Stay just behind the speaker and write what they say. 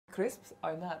Crisps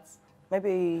or nuts?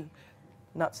 Maybe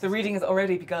nuts. The reading has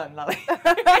already begun, Lolly.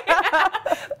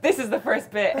 This is the first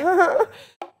bit.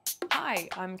 Hi,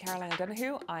 I'm Caroline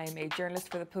O'Donoghue. I'm a journalist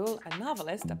for The Pool, a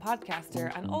novelist, a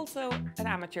podcaster, and also an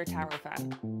amateur tarot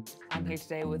fan. I'm here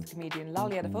today with comedian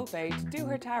Lolly Adefope to do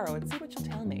her tarot and see what she'll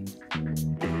tell me.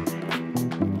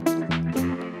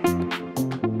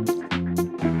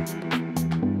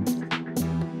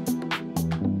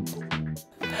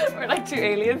 We're like two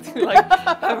aliens who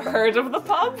have heard of the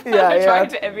pub and are trying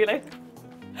to emulate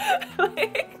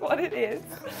what it is.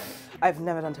 I've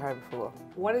never done tarot before.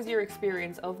 What is your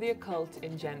experience of the occult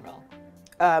in general?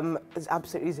 There's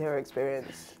absolutely zero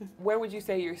experience. Where would you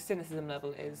say your cynicism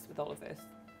level is with all of this?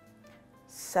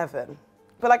 7.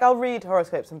 But I'll read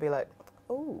horoscopes and be like,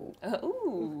 ooh.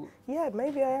 Ooh. Yeah,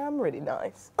 maybe I am really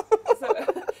nice.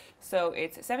 So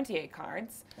it's 78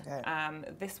 cards. Okay.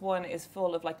 This one is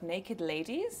full of naked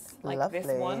ladies. Lovely.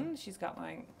 This one, she's got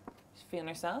she's feeling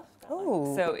herself.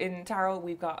 Ooh. So in tarot,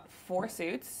 we've got 4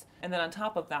 suits. And then on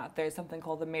top of that, there's something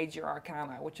called the Major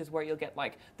Arcana, which is where you'll get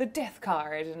the Death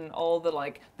card and all the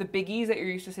the biggies that you're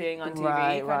used to seeing on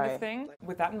TV kind of thing.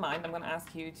 With that in mind, I'm going to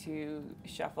ask you to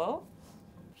shuffle.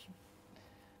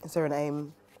 Is there an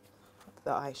aim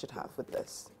that I should have with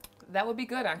this? That would be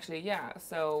good, actually, yeah.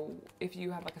 So if you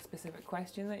have a specific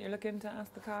question that you're looking to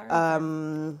ask the card.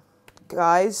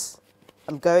 Guys,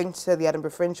 I'm going to the Edinburgh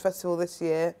Fringe Festival this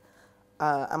year.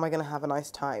 Am I going to have a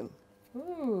nice time?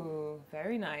 Ooh,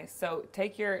 very nice. So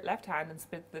take your left hand and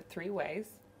split it 3 ways.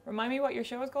 Remind me what your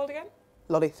show is called again?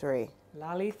 Lolly 3.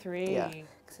 Lolly 3. Yeah,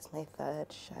 because it's my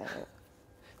 3rd show.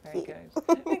 Very good.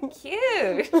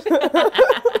 Cute.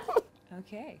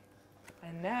 Okay.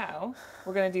 And now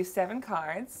we're going to do 7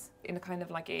 cards in a kind of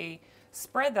a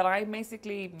spread that I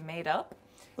basically made up.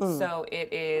 So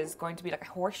it is going to be a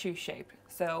horseshoe shape.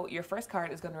 So your first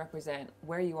card is going to represent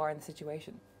where you are in the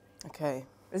situation. Okay.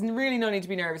 There's really no need to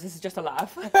be nervous. This is just a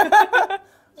laugh. I'm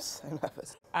so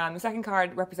nervous. The second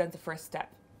card represents a first step.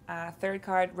 Third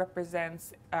card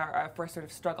represents a first sort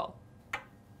of struggle.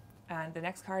 And the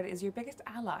next card is your biggest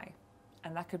ally.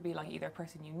 And that could be either a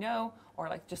person you know or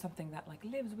just something that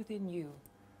lives within you.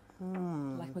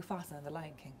 Like Mufasa in The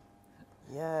Lion King.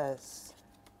 Yes.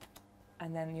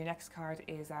 And then your next card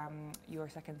is your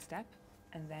second step.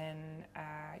 And then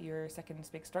your second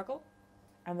big struggle.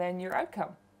 And then your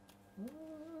outcome.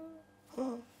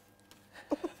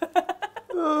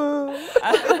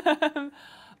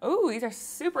 Oh, these are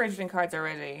super interesting cards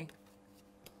already.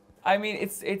 I mean,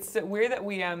 it's weird that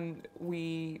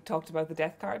we talked about the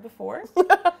Death card before.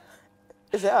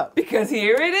 Is it up? Because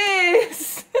here it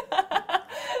is.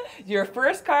 Your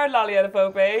first card, Lolly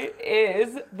Adefope,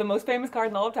 is the most famous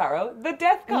card in all of tarot, the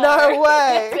Death card. No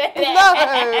way.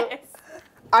 No.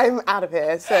 I'm out of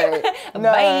here. Sorry.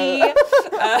 No. Bye.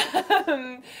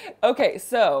 Okay,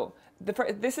 so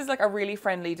this is a really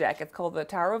friendly deck. It's called the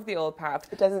Tower of the Old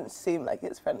Path. It doesn't seem like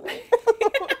it's friendly.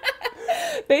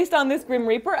 Based on this Grim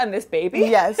Reaper and this baby.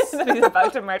 Yes. That he's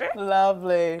about to murder.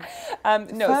 Lovely.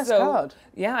 No, First card.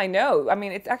 Yeah, I know. I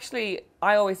mean, it's actually,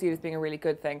 I always see it as being a really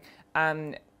good thing.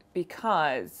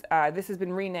 Because this has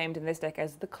been renamed in this deck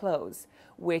as the Close,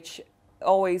 which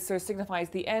always sort of signifies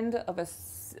the end of a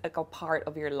part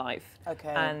of your life. Okay.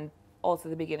 And also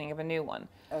the beginning of a new one.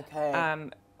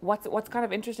 Okay. What's kind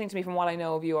of interesting to me from what I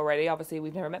know of you already, obviously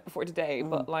we've never met before today,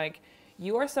 but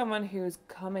you are someone who's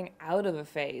coming out of a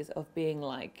phase of being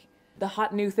the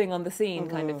hot new thing on the scene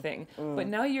kind of thing. But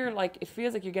now you're it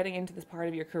feels like you're getting into this part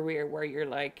of your career where you're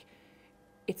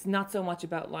it's not so much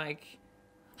about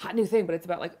hot new thing, but it's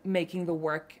about making the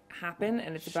work happen,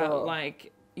 and it's about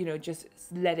just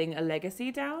letting a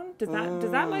legacy down. Does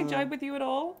that jibe with you at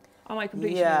all? Am I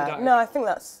completely in the dark? No, I think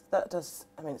that does.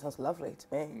 I mean, it sounds lovely to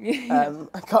me. I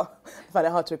find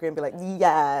it hard to agree and be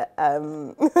yeah, I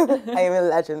am a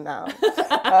legend now.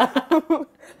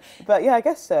 But yeah, I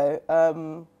guess so.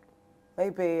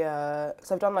 Maybe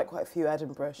because I've done quite a few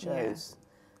Edinburgh shows,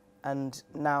 and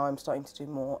now I'm starting to do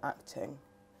more acting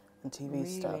and TV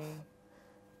stuff.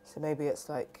 So maybe it's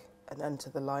an end to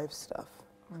the live stuff.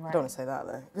 Right. I don't want to say that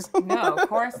though. No, of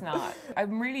course not.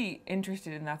 I'm really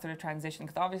interested in that sort of transition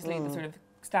because obviously the sort of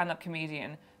stand-up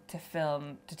comedian to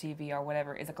film to TV or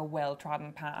whatever is a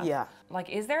well-trodden path. Yeah.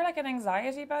 Is there an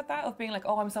anxiety about that of being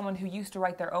oh, I'm someone who used to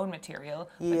write their own material,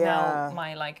 but now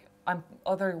my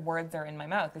other words are in my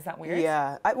mouth. Is that weird?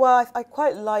 Yeah. I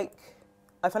quite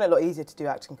I find it a lot easier to do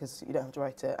acting because you don't have to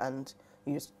write it and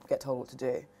you just get told what to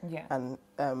do. Yeah. And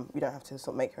you don't have to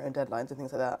sort of make your own deadlines and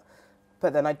things like that.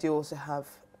 But then I do also have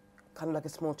kind of a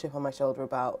small chip on my shoulder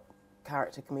about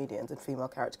character comedians and female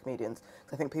character comedians.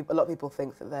 Because I think a lot of people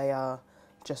think that they are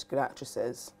just good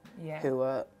actresses who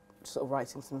are sort of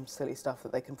writing some silly stuff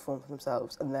that they can perform for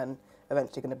themselves, and then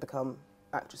eventually going to become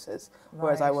actresses. Right.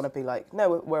 Whereas I want to be like,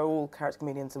 no, we're all character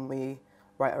comedians and we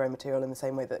write our own material in the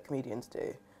same way that comedians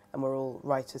do, and we're all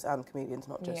writers and comedians,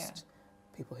 not just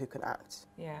people who can act.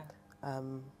 Yeah.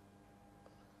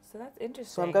 So that's interesting.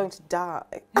 So I'm going to die.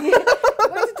 You're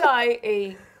going to die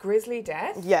a grisly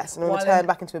death? Yes, and I'm going to turn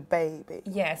back into a baby.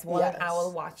 Yes, while an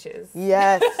owl watches.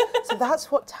 Yes. So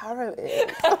that's what tarot is.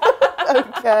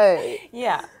 Okay.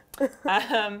 Yeah.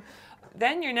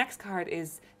 Then your next card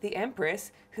is the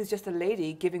Empress, who's just a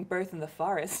lady giving birth in the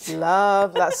forest.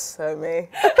 Love, that's so me.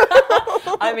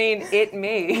 I mean,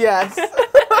 me. Yes.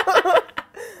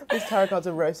 These tarot cards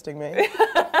are roasting me.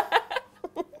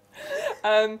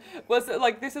 Well, so,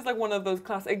 like, this is like one of those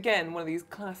one of these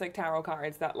classic tarot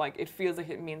cards that, like, it feels like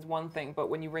it means one thing, but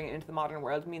when you bring it into the modern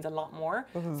world, it means a lot more.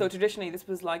 Mm-hmm. So traditionally, this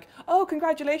was like, oh,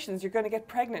 congratulations, you're going to get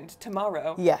pregnant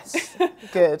tomorrow. Yes,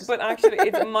 good. But actually,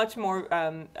 it's much more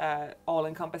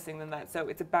all-encompassing than that. So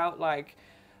it's about, like,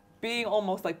 being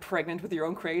almost like pregnant with your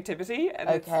own creativity, and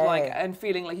it's like, and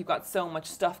feeling like you've got so much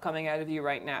stuff coming out of you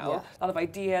right now. Yeah. A lot of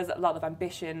ideas, a lot of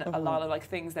ambition, a lot of like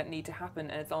things that need to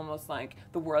happen, and it's almost like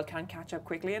the world can't catch up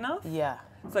quickly enough. Yeah.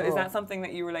 So is that something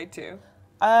that you relate to?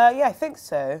 Yeah, I think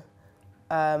so.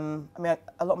 I mean,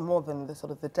 a lot more than the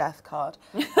sort of the death card.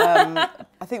 I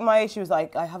think my issue is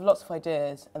like I have lots of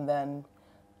ideas, and then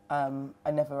I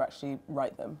never actually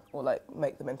write them or like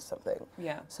make them into something.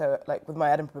 Yeah. So like with my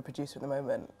Edinburgh producer at the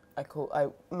moment, I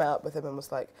met up with him and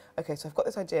was like, okay, so I've got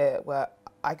this idea where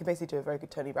I could basically do a very good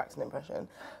Tony Braxton impression,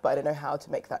 but I don't know how to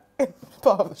make that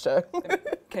part of the show.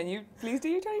 Can you please do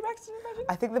your Tony Braxton impression?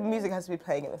 I think the music has to be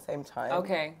playing at the same time.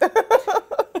 Okay.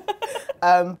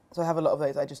 So I have a lot of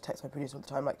those. I just text my producer all the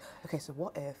time, like, okay, so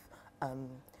what if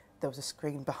there was a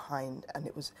screen behind and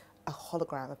it was a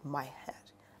hologram of my head?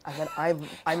 And then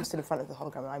I'm stood in front of the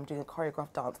hologram and I'm doing a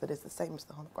choreographed dance that is the same as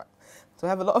the hologram. So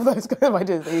I have a lot of those kind of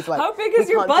ideas that he's like, how big is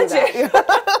your budget?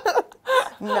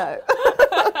 No.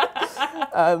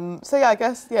 So yeah, I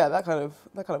guess that kind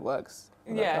of works.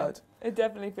 Yeah, it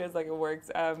definitely feels like it works.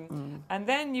 And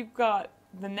then you've got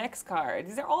the next card.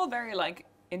 These are all very like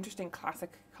interesting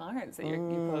classic cards that you're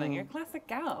pulling. You're a classic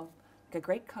gal. A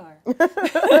great car.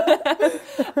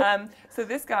 So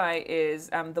this guy is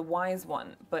the wise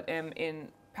one, but in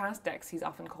past decks he's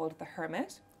often called the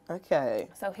hermit. Okay.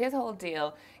 So his whole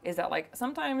deal is that like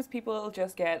sometimes people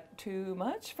just get too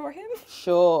much for him.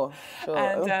 Sure.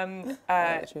 And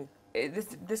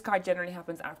this card generally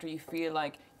happens after you feel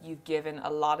like you've given a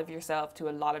lot of yourself to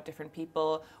a lot of different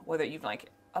people, whether you've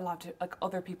like a lot of like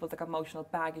other people's like emotional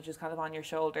baggage is kind of on your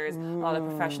shoulders, a lot of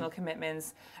professional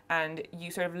commitments, and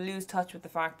you sort of lose touch with the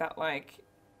fact that like,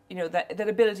 you know, that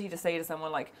ability to say to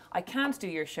someone like, I can't do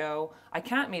your show, I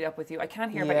can't meet up with you, I can't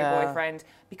hear about your boyfriend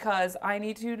because I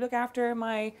need to look after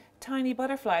my tiny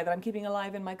butterfly that I'm keeping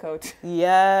alive in my coat.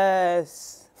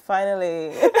 Yes,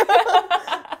 finally.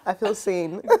 I feel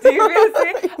seen. Do you feel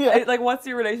seen? Yeah. Like, what's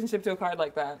your relationship to a card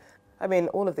like that? I mean,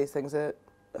 all of these things are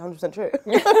 100% true.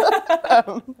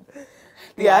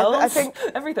 I think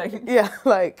everything. Yeah,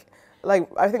 like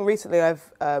I think recently I've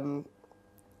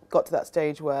got to that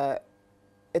stage where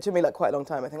it took me like quite a long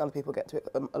time. I think other people get to it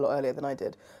a lot earlier than I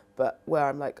did, but where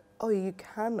I'm like, oh, you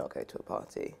cannot go to a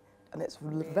party, and it's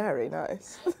very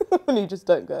nice when you just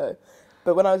don't go.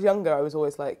 But when I was younger, I was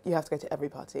always like, you have to go to every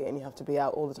party and you have to be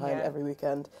out all the time, every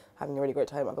weekend, having a really great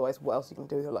time. Otherwise, what else are you going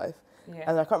to do with your life? Yeah.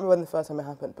 And I can't remember when the first time it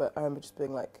happened, but I remember just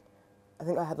being like, I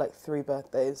think I had like 3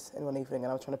 birthdays in one evening and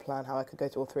I was trying to plan how I could go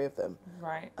to all 3 of them.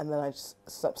 Right. And then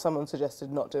someone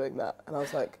suggested not doing that. And I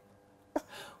was like... What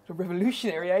a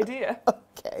revolutionary idea.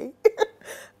 Okay.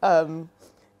 And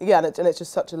it's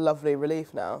just such a lovely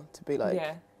relief now to be like,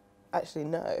 actually,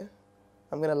 no.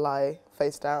 I'm going to lie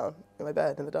face down in my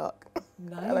bed in the dark.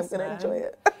 Nice, and I'm going to enjoy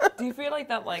it. Do you feel like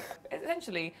that, like,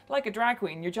 essentially, like a drag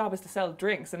queen, your job is to sell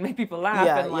drinks and make people laugh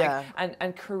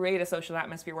and create a social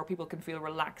atmosphere where people can feel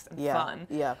relaxed and fun.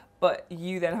 Yeah. But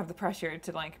you then have the pressure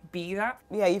to, like, be that.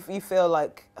 Yeah, you feel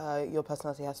like your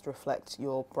personality has to reflect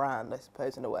your brand, I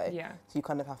suppose, in a way. Yeah. So you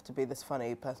kind of have to be this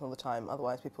funny person all the time.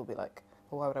 Otherwise, people will be like,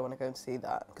 well, why would I want to go and see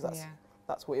that? Because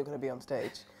that's what you're going to be on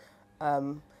stage.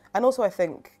 And also, I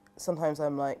think sometimes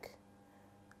I'm like,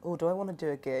 oh, do I want to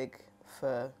do a gig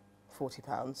for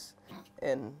 £40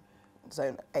 in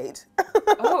zone 8?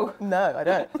 Oh. No, I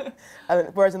don't.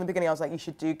 Whereas in the beginning I was like, you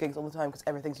should do gigs all the time because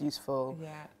everything's useful.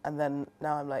 Yeah. And then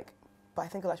now I'm like, but I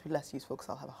think it'll actually be less useful because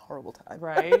I'll have a horrible time.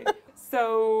 Right.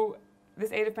 So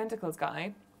this 8 of Pentacles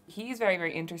guy, he's very,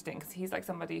 very interesting because he's like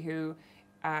somebody who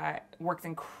works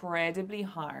incredibly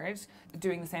hard,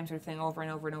 doing the same sort of thing over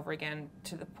and over and over again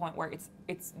to the point where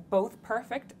it's both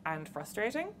perfect and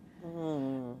frustrating.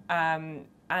 And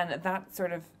that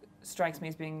sort of strikes me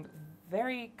as being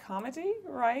very comedy,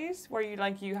 right? Where you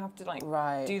have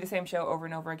to do the same show over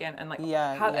and over again and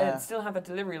and still have a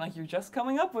delivery like you're just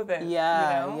coming up with it.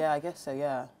 Yeah, I guess so.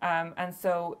 Yeah. And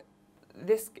so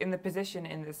this in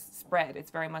this spread,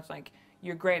 it's very much like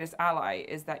your greatest ally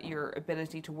is that your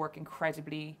ability to work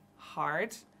incredibly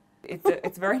hard.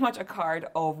 It's very much a card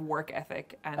of work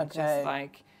ethic and just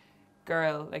like,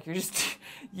 girl, like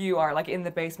you are like in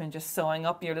the basement just sewing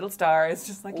up your little stars,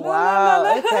 just like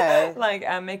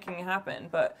making it happen.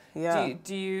 But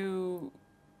do you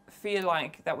feel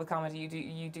like that with comedy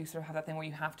you do sort of have that thing where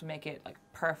you have to make it like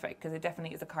perfect, because it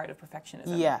definitely is a card of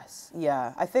perfectionism? Yes,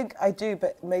 yeah, I think I do,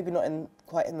 but maybe not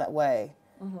quite in that way.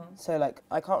 So like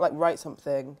I can't like write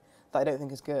something that I don't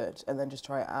think is good and then just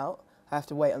try it out. I have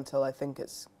to wait until I think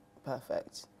it's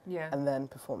perfect, and then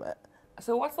perform it.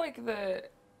 So what's like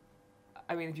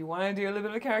I mean, if you want to do a little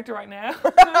bit of a character right now,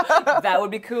 that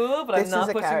would be cool, but I'm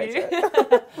not pushing you.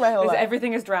 My whole life.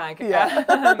 Everything is drag.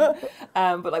 Yeah.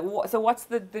 But like, so what's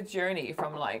the journey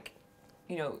from like,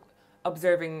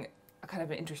 observing a kind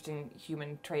of an interesting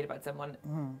human trait about someone,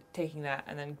 taking that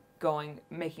and then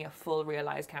making a full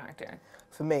realized character?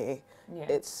 For me,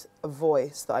 it's a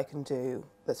voice that I can do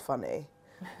that's funny,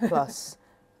 plus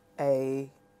an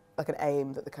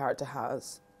aim that the character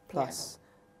has, plus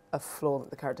a flaw that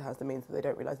the character has that means that they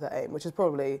don't realise their aim, which is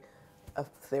probably a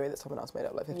theory that someone else made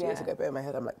up like 50 years ago, but in my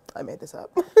head I'm like, I made this up.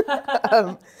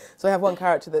 So I have one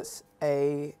character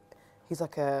he's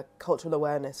like a cultural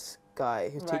awareness guy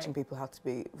who's teaching people how to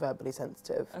be verbally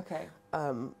sensitive. Okay.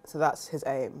 So that's his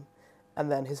aim.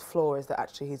 And then his flaw is that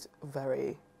actually he's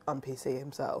very un-PC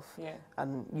himself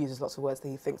and uses lots of words that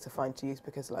he thinks are fine to use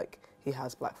because like he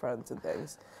has black friends and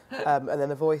things. And then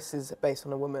the voice is based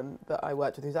on a woman that I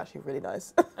worked with who's actually really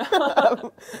nice.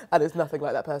 And is nothing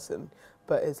like that person,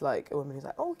 but is like a woman who's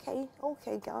like, okay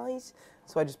guys.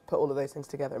 So I just put all of those things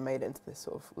together and made it into this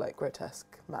sort of like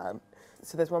grotesque man.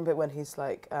 So there's one bit when he's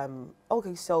like, can't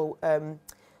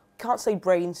say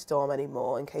brainstorm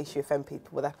anymore in case you offend people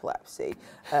with epilepsy.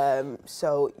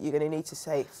 So you're going to need to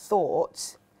say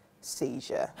thought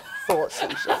seizure.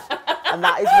 And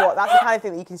that's the kind of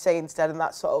thing that you can say instead, and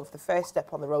that's sort of the first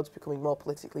step on the road to becoming more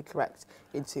politically correct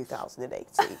in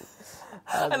 2018.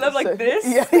 I love this.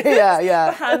 Yeah.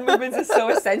 The hand movements are so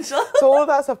essential. So all of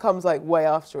that stuff comes like way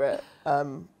after it.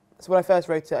 So when I first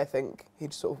wrote it, I think he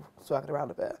just sort of swaggered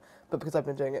around a bit. But because I've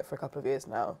been doing it for a couple of years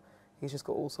now, he's just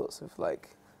got all sorts of like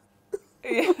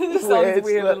just all these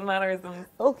weird little mannerisms.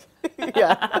 Okay,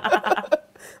 yeah.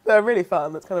 They're really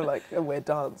fun. It's kind of like a weird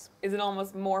dance. Is it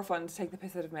almost more fun to take the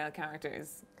piss out of male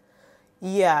characters?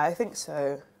 Yeah, I think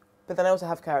so. But then I also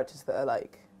have characters that are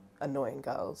like annoying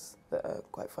girls that are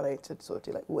quite funny to sort of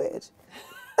do like weird.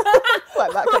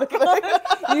 Like that kind of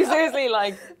thing. You seriously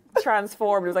like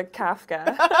transformed. It was like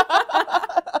Kafka.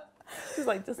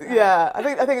 Yeah,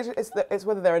 I think it's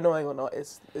whether they're annoying or not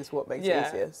is what makes it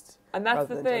easiest. And that's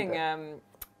the thing.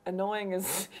 Annoying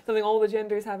is something all the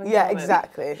genders have in common. Yeah,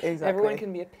 exactly. Everyone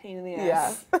can be a pain in the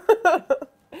ass. Yeah.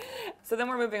 So then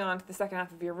we're moving on to the second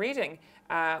half of your reading.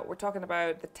 We're talking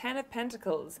about the Ten of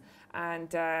Pentacles, and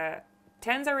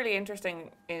tens are really interesting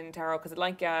in tarot because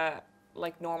like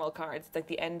normal cards, it's like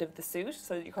the end of the suit,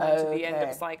 so you're coming to the end of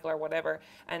a cycle or whatever.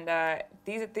 And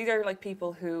these are like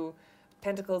people who.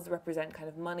 Pentacles represent kind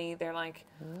of money. They're like,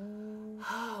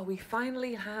 we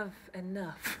finally have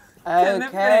enough.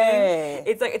 Okay.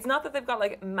 It's like, it's not that they've got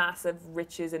like massive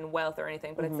riches and wealth or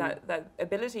anything, but it's that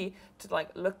ability to like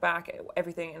look back at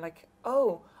everything and like,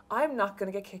 I'm not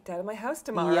going to get kicked out of my house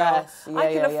tomorrow. Yes.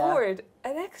 I can afford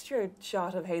an extra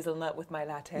shot of hazelnut with my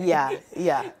latte.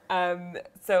 Yeah.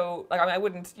 So like, I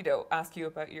wouldn't, ask you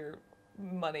about your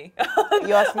money.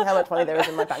 You asked me how much money there is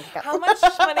in my bank account. How much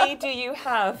money do you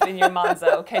have in your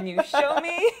Monzo? Can you show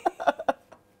me?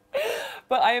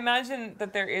 But I imagine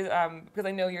that there is, because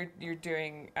I know you're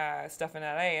doing stuff in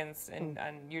LA and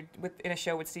you're in a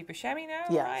show with Steve Buscemi now,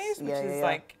 right? Which is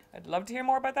like, I'd love to hear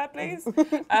more about that, please.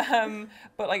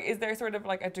 But like, is there sort of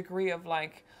like a degree of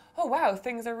like, oh wow,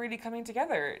 things are really coming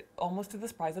together, almost to the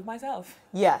surprise of myself?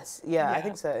 Yes, yeah. I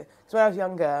think so. Because when I was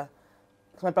younger,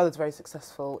 my brother's a very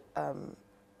successful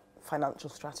financial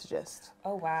strategist.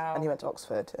 Oh, wow. And he went to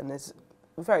Oxford and is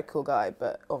a very cool guy,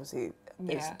 but obviously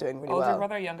is doing really well. Older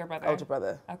brother, younger brother? Older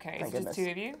brother. Okay, so just two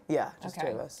of you? Yeah, just two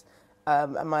of us.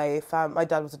 And my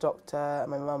dad was a doctor and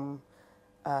my mum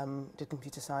did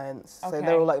computer science. So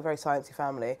they're all like a very sciencey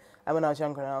family. And when I was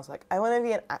younger, I was like, I want to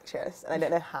be an actress and I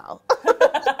don't know how.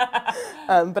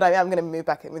 But I am going to move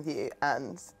back in with you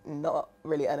and not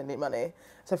really earn any money.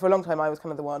 So for a long time, I was kind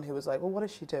of the one who was like, well, what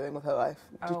is she doing with her life?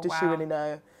 Does she really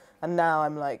know? And now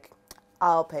I'm like,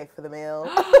 I'll pay for the meal.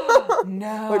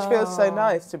 No. Which feels so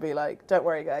nice to be like, don't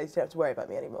worry guys, you don't have to worry about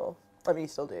me anymore. I mean, you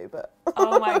still do, but.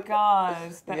 Oh my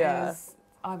God. That Yeah. is,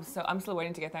 I'm still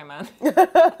waiting to get there, man.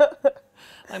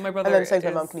 Like my brother And then say to my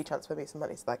is- mum, can you transfer me some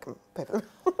money so that I can pay for the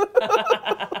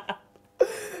meal?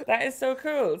 That is so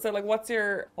cool. So like, what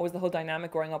was the whole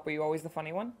dynamic growing up? Were you always the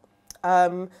funny one?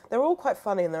 They're all quite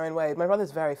funny in their own way. My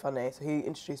brother's very funny, so he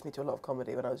introduced me to a lot of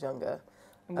comedy when I was younger.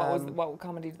 And what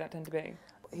comedy did that tend to be?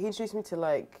 He introduced me to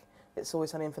like It's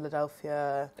Always Sunny in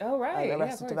Philadelphia, Oh right, and yeah,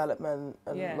 Arrested of course. Development,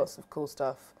 and Yeah. lots of cool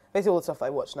stuff. Basically, all the stuff that I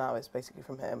watch now is basically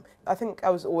from him. I think I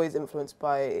was always influenced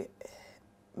by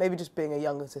maybe just being a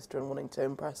younger sister and wanting to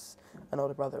impress an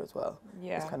older brother as well.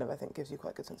 Yeah, It's kind of, I think, gives you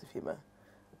quite a good sense of humour.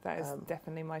 that is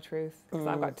definitely my truth. Because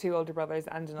I've got 2 older brothers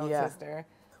and an older Yeah. sister.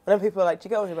 Whenever people are like, do you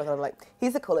get on with your brother? I'm like,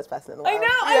 he's the coolest person in the I world. know,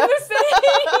 I was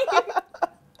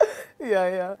saying.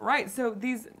 Yeah. Right, so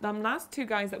these last 2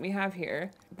 guys that we have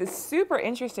here, this is super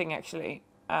interesting actually,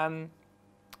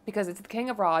 because it's the King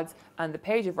of Rods and the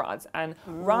Page of Rods, and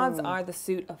rods are the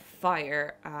suit of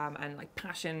fire and like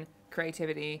passion,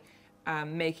 creativity,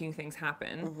 making things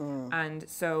happen, and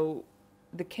so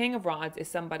the King of Rods is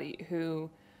somebody who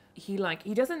he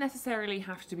doesn't necessarily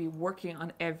have to be working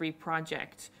on every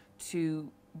project to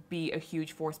be a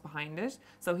huge force behind it.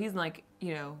 So he's like,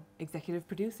 executive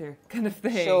producer kind of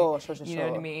thing. Sure. You know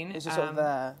what I mean? It's just sort of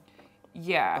there,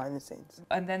 Yeah. behind the scenes.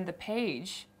 And then the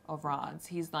Page of Rods,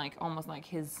 he's like almost like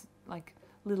his like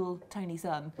little tiny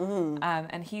son,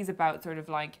 and he's about sort of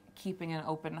like keeping an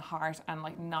open heart and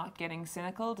like not getting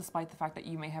cynical, despite the fact that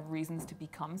you may have reasons to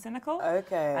become cynical.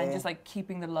 Okay. And just like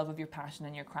keeping the love of your passion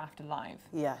and your craft alive.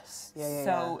 Yes. Yeah.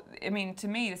 So, I mean, to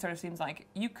me, it sort of seems like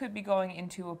you could be going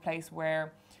into a place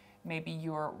where maybe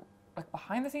you're like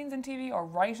behind the scenes in TV or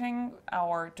writing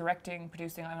or directing,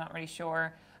 producing, I'm not really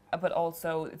sure. But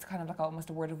also, it's kind of like almost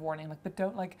a word of warning, like, but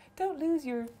don't lose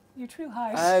your true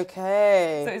heart.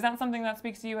 Okay. So is that something that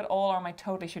speaks to you at all, or am I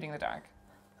totally shooting the dark?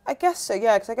 I guess so,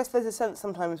 yeah, because I guess there's a sense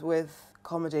sometimes with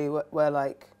comedy where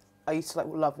like, I used to like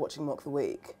love watching Mock the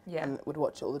Week, Yeah. and would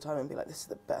watch it all the time and be like, this is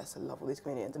the best, I love all these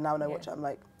comedians. And now when I watch it, I'm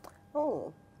like,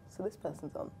 oh, so this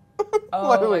person's on. Oh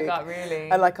Mock the my Week. God, really?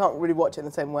 And I can't really watch it in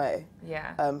the same way.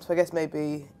 Yeah. So I guess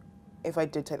maybe if I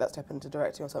did take that step into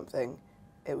directing or something,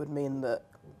 it would mean that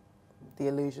the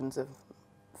illusions of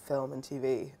film and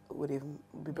TV would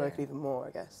be broken even more,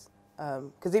 I guess.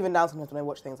 Because even now, sometimes when I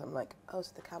watch things, I'm like, oh,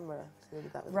 so the camera. So they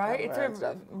did that with Right, the it camera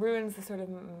sort and of ruins the sort of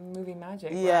movie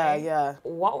magic. Yeah, right? yeah.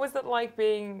 What was it like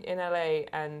being in LA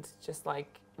and just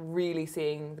like really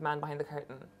seeing the man behind the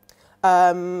curtain?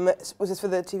 Was this for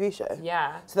the TV show?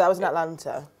 Yeah. So that was in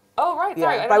Atlanta. Oh right, Yeah,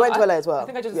 sorry. but I went to LA as well. I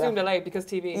think I just Yeah. assumed LA because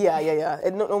TV. Yeah.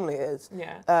 It normally is.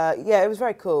 Yeah. Yeah, it was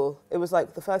very cool. It was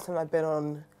like the first time I'd been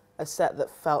on a set that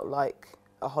felt like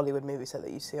a Hollywood movie set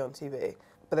that you see on TV.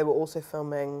 But they were also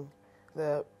filming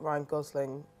the Ryan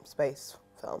Gosling space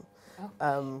film. Oh.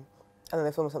 And then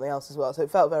they filmed something else as well. So it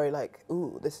felt very like,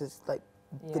 ooh, this is like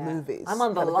the Yeah. movies. I'm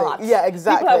on the kind of thing. lot. Yeah,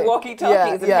 exactly. People have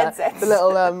walkie-talkies and headsets. The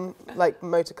little like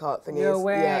motor cart thingies. No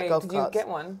way. Yeah, golf Did carts. you get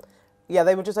one? Yeah,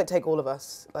 they would just like take all of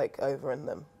us like over in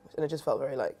them. And it just felt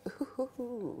very like,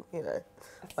 you know,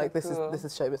 That's like so cool. this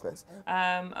is show business.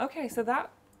 Okay, so that,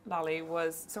 Lolly,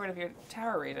 was sort of your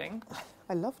tarot reading.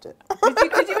 I loved it.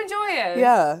 Did you enjoy it?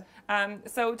 Yeah.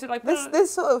 So to like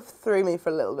This sort of threw me for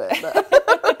a little bit.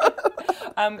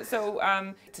 But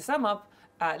to sum up,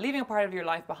 leaving a part of your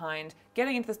life behind,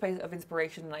 getting into the space of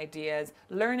inspiration and ideas,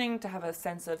 learning to have a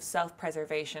sense of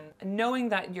self-preservation, knowing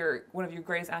that one of your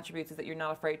greatest attributes is that you're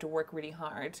not afraid to work really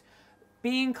hard,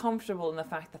 being comfortable in the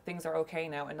fact that things are okay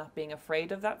now and not being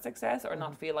afraid of that success or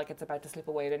not feel like it's about to slip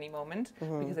away at any moment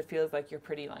because it feels like you're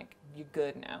pretty like you're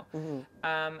good now.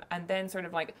 And then sort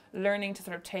of like learning to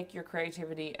sort of take your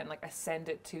creativity and like ascend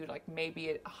it to like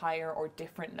maybe a higher or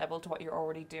different level to what you're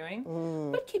already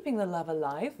doing, but keeping the love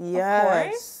alive. Of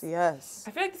course. Yes. I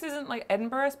feel like this isn't like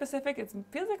Edinburgh specific. It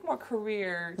feels like more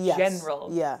career Yes. general.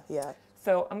 Yeah.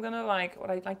 So I'm gonna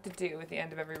what I'd like to do at the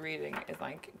end of every reading is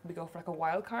like we go for like a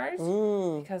wild card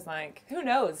because like who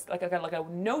knows, like I got like a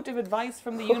note of advice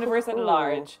from the universe at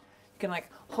large. You can like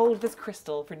hold this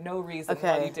crystal for no reason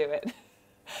while you do it.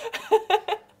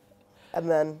 And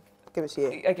then give it to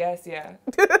you. I guess, yeah.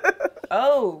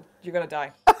 Oh, you're gonna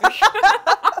die.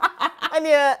 And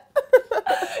yet,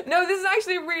 No, this is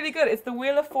actually really good. It's the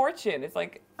Wheel of Fortune. It's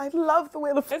like I love the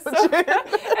Wheel of it's Fortune.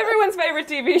 everyone's favorite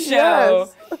TV show.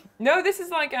 Yes. No, this is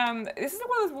like this is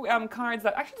one of those cards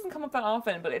that actually doesn't come up that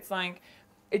often, but it's like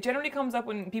it generally comes up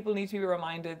when people need to be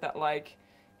reminded that like,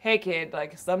 hey kid,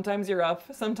 like sometimes you're up,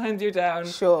 sometimes you're down.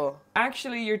 Sure.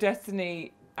 Actually, your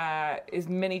destiny is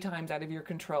many times out of your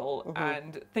control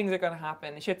and things are going to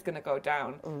happen, shit's going to go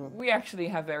down, we actually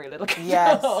have very little control.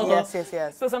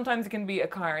 Yes. So sometimes it can be a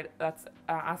card that's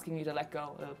asking you to let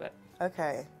go a little bit.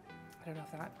 Okay. I don't know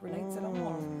if that relates at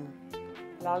all.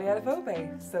 Lolly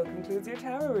Adefope, so concludes your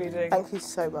tarot reading. Thank you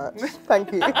so much.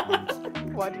 Thank you.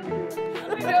 Why did you do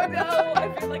that? I don't know.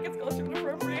 I feel like it's cultural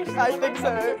appropriation. I think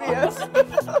so, yes.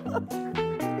 Oops.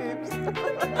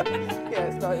 Yeah,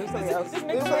 it's not. It was something else. It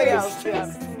was something else, yeah.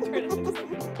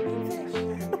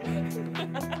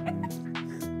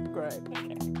 Great.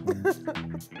 Okay.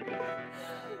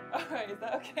 All right, is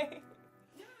that okay?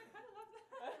 Yeah, I kind of love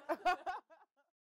that.